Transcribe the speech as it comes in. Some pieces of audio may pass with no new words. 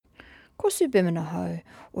Ko Sue Berman aho,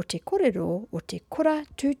 o te korero o te kura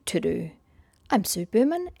tūturu. I'm Sue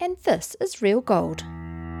Berman and this is Real Gold.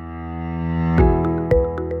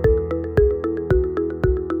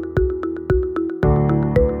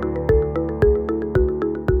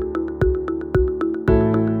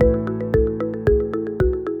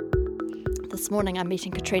 This morning I'm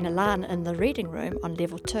meeting Katrina Lan in the reading room on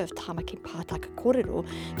level 2 of Tamaki Pātaka Kōrero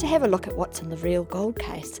to have a look at what's in the Real Gold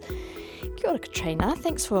case. Kia ora Katrina,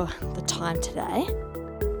 thanks for the time today.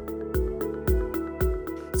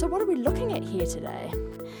 So what are we looking at here today?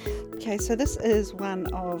 Okay, so this is one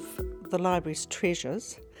of the library's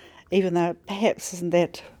treasures, even though it perhaps isn't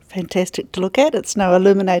that fantastic to look at. It's no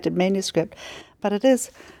illuminated manuscript, but it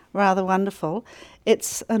is rather wonderful.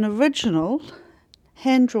 It's an original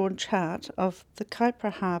hand-drawn chart of the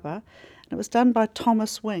Kaipara Harbour, and it was done by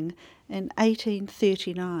Thomas Wing in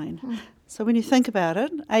 1839. So when you think about it,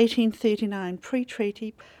 1839,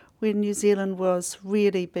 pre-treaty, when New Zealand was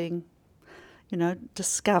really being,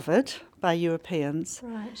 discovered by Europeans.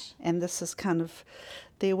 Right. And this is kind of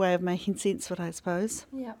their way of making sense of it, I suppose.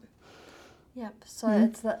 Yep. So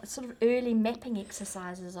it's the sort of early mapping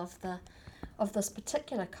exercises of this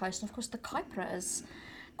particular coast. And of course the Kaipara is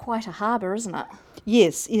quite a harbour, isn't it?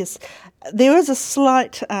 Yes. There is a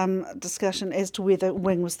slight discussion as to whether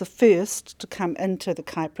Wing was the first to come into the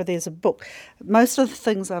Kaipara. There's a book. Most of the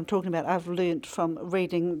things I'm talking about I've learnt from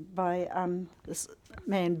reading by this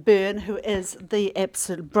man Byrne, who is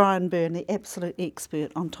Brian Byrne, the absolute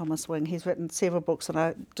expert on Thomas Wing. He's written several books,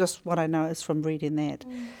 and what I know is from reading that.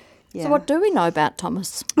 Yeah. So what do we know about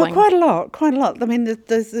Thomas Well, Wing? quite a lot. I mean,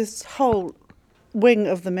 there's this whole Wing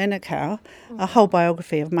of the Manukau, a whole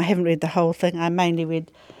biography of him. I haven't read the whole thing. I mainly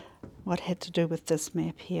read what had to do with this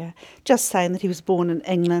map here. Just saying that he was born in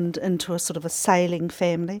England into a sort of a sailing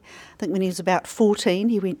family. I think when he was about 14,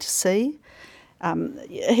 he went to sea.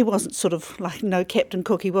 He wasn't sort of like no Captain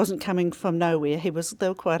Cook. He wasn't coming from nowhere. They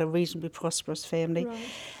were quite a reasonably prosperous family, right,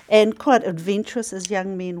 and quite adventurous as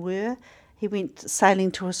young men were. He went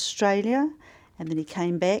sailing to Australia, and then he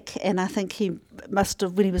came back, and I think he must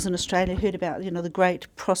have, when he was in Australia, heard about, the great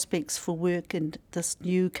prospects for work in this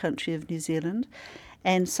new country of New Zealand.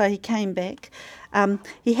 And so he came back.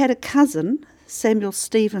 He had a cousin, Samuel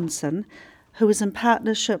Stevenson, who was in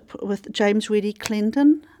partnership with James Ready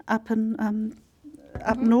Clendon up in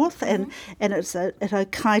up north, and it's at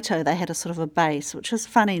Okaito they had a sort of a base, which is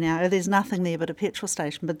funny now. There's nothing there but a petrol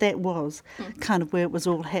station, but that was kind of where it was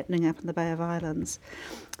all happening up in the Bay of Islands.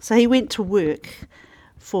 So he went to work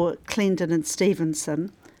for Clendon and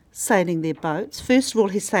Stevenson, sailing their boats. First of all,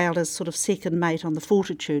 he sailed as sort of second mate on the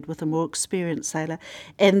Fortitude with a more experienced sailor,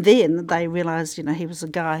 and then they realised, he was a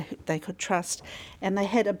guy they could trust, and they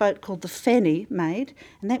had a boat called the Fanny made,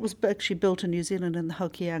 and that was actually built in New Zealand in the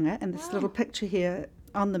Hokianga, and this little picture here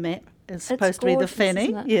on the map is supposed to be the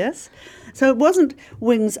Fanny. Yes. So it wasn't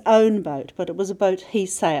Wing's own boat, but it was a boat he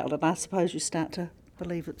sailed, and I suppose you start to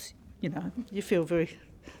believe it's, you feel very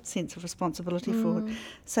sense of responsibility for it.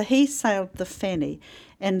 So he sailed the Fanny,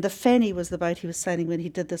 and the Fanny was the boat he was sailing when he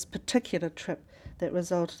did this particular trip that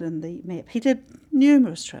resulted in the map. He did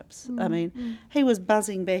numerous trips. He was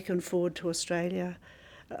buzzing back and forward to Australia.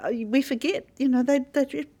 We forget,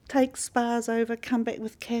 they'd take spars over, come back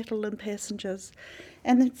with cattle and passengers,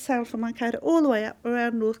 and then sail from Waikato all the way up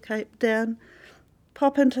around North Cape, down,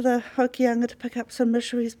 pop into the Hokianga to pick up some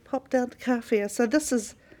missionaries, pop down to Kawhia. So this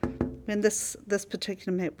is when this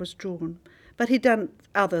particular map was drawn. But he'd done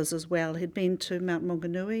others as well. He'd been to Mount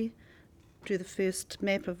Maunganui, drew the first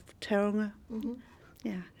map of Tauranga.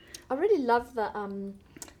 Yeah. I really love the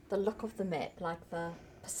look of the map, like the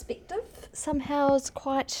perspective somehow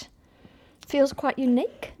feels quite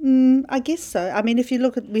unique. I guess so. I mean, if you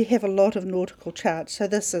look we have a lot of nautical charts, so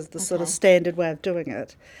this is the sort of standard way of doing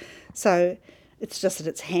it. So it's just that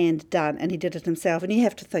it's hand done, and he did it himself. And you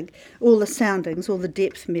have to think all the soundings, all the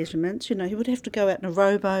depth measurements. He would have to go out in a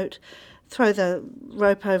rowboat, throw the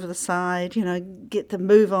rope over the side, get the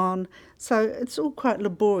move on. So it's all quite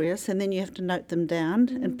laborious, and then you have to note them down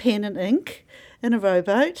in pen and ink in a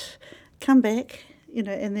rowboat, come back,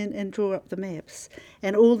 and draw up the maps.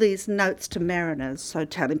 And all these notes to mariners, so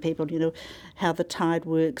telling people, how the tide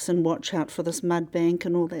works and watch out for this mud bank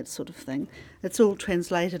and all that sort of thing. It's all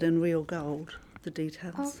translated in real gold, the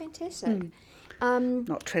details. Oh, fantastic.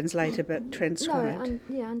 Not translated, but transcribed.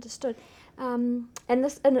 No, understood. And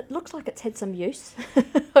it looks like it's had some use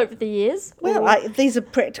over the years. Well, these are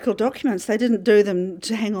practical documents. They didn't do them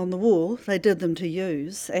to hang on the wall. They did them to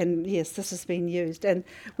use. And yes, this has been used. And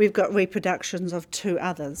we've got reproductions of two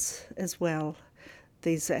others as well.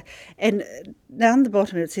 And down the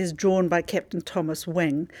bottom it says drawn by Captain Thomas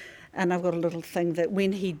Wing. And I've got a little thing that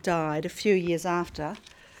when he died, a few years after,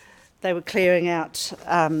 they were clearing out.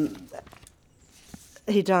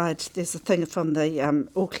 He died. There's a thing from the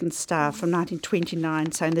Auckland Star from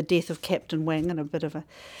 1929 saying the death of Captain Wing and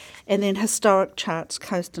and then historic charts,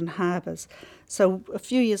 coast and harbours. So a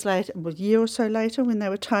few years later, a year or so later, when they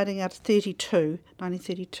were tidying out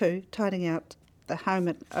 1932, tidying out the home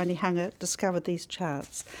at Onehunga, discovered these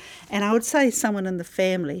charts. And I would say someone in the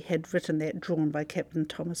family had written that, drawn by Captain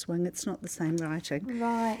Thomas Wing. It's not the same writing.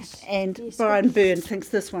 Right. And Yes, Brian Byrne thinks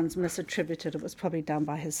this one's misattributed. It was probably done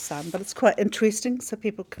by his son. But it's quite interesting so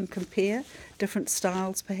people can compare different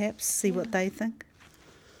styles perhaps, see what they think.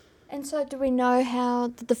 And so do we know how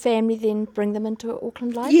did the family then bring them into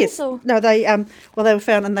Auckland Libraries? Yes. Or? No, they were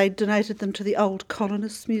found and they donated them to the Old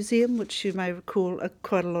Colonists Museum, which you may recall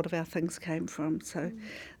quite a lot of our things came from. So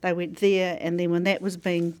they went there, and then when that was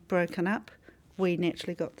being broken up, we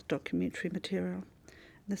naturally got the documentary material.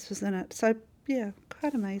 This was in it. So, yeah,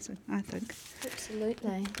 quite amazing, I think.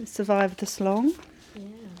 Absolutely. It survived this long.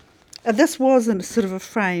 Yeah. This was in a sort of a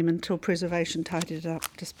frame until preservation tidied it up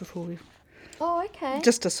just before we... Oh, okay.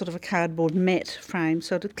 Just a sort of a cardboard matte frame,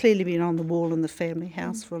 so it had clearly been on the wall in the family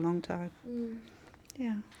house for a long time.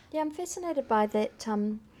 Yeah. Yeah, I'm fascinated by that.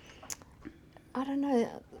 I don't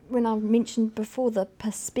know, when I mentioned before the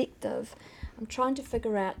perspective, I'm trying to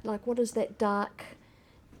figure out, like, what is that dark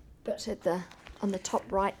bit on the top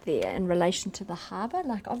right there in relation to the harbour?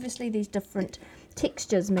 Like, obviously these different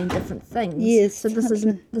textures mean different things. Yes. So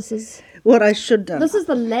this is What I should do. this is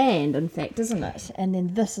the land, in fact, isn't it? And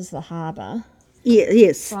then this is the harbour. Yeah,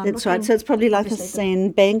 yes, So I'm that's right. looking- So it's probably like a obviously the-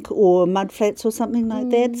 sand bank or mud flats or something like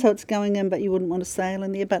that. So it's going in, but you wouldn't want to sail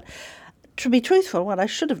in there. But to be truthful, what I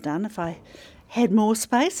should have done if I had more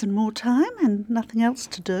space and more time and nothing else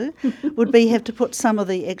to do would be have to put some of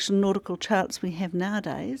the actual nautical charts we have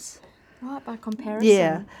nowadays. Right, by comparison.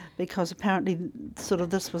 Yeah, because apparently sort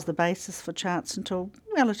of this was the basis for charts until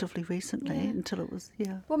relatively recently, until it was,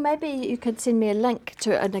 Well, maybe you could send me a link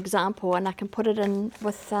to an example and I can put it in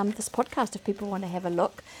with this podcast if people want to have a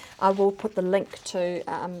look. I will put the link to,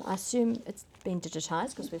 I assume it's been digitised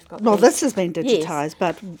because we've got... Well, these- this has been Yes. digitised,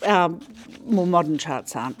 but more modern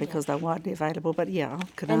charts aren't because they're widely available. But yeah, I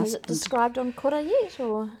could And ask is it them to- described on Kura yet,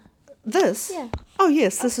 or...? This? Yeah. Oh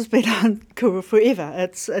yes, this has been on Kura forever.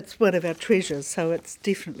 It's one of our treasures, so it's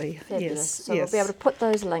definitely Fabulous. yes. So yes. we'll be able to put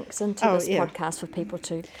those links into Oh, this yeah. podcast for people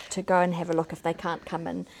to go and have a look if they can't come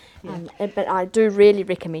in. But I do really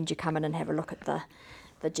recommend you come in and have a look at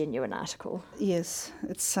the genuine article. Yes,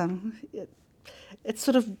 it's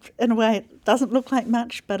sort of, in a way, it doesn't look like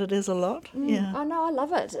much, but it is a lot. Yeah. I know, I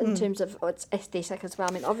love it in terms of its aesthetic as well.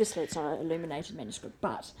 I mean, obviously it's not an illuminated manuscript,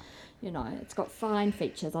 but, you know, it's got fine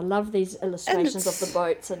features. I love these illustrations of the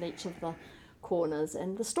boats in each of the corners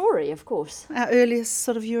and the story, of course. Our earliest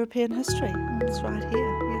sort of European history. It's right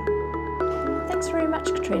here. Yeah. Thanks very much,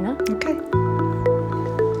 Katrina. Okay.